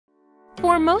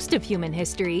For most of human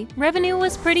history, revenue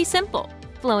was pretty simple,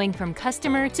 flowing from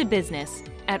customer to business,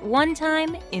 at one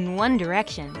time, in one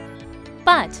direction.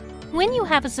 But when you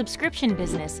have a subscription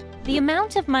business, the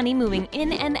amount of money moving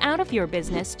in and out of your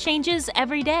business changes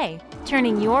every day,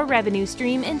 turning your revenue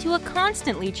stream into a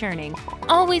constantly churning,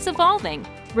 always evolving,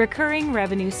 recurring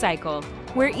revenue cycle,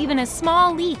 where even a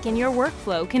small leak in your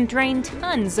workflow can drain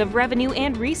tons of revenue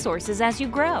and resources as you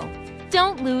grow.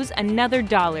 Don't lose another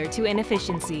dollar to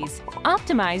inefficiencies.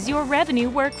 Optimize your revenue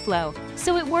workflow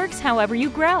so it works however you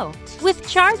grow with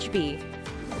Chargebee.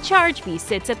 Chargebee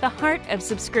sits at the heart of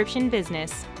subscription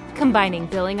business, combining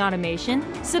billing automation,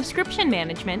 subscription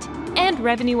management, and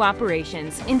revenue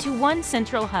operations into one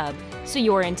central hub so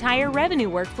your entire revenue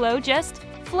workflow just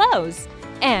flows.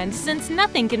 And since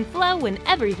nothing can flow when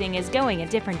everything is going a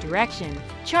different direction,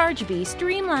 Chargebee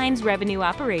streamlines revenue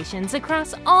operations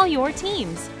across all your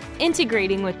teams,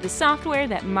 integrating with the software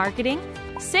that marketing,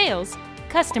 sales,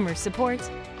 customer support,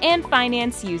 and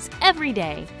finance use every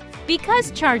day.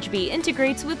 Because Chargebee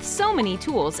integrates with so many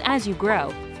tools as you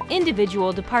grow,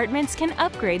 individual departments can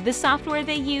upgrade the software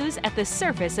they use at the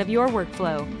surface of your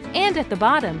workflow. And at the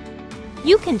bottom,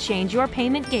 you can change your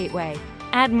payment gateway,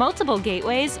 add multiple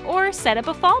gateways, or set up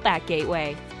a fallback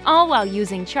gateway, all while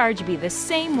using Chargebee the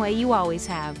same way you always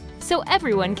have, so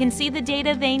everyone can see the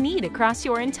data they need across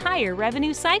your entire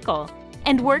revenue cycle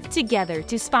and work together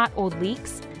to spot old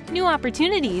leaks, new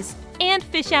opportunities, and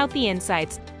fish out the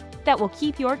insights that will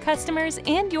keep your customers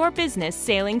and your business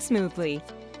sailing smoothly.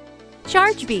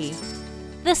 Chargebee,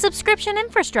 the subscription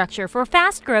infrastructure for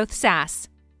fast growth SaaS.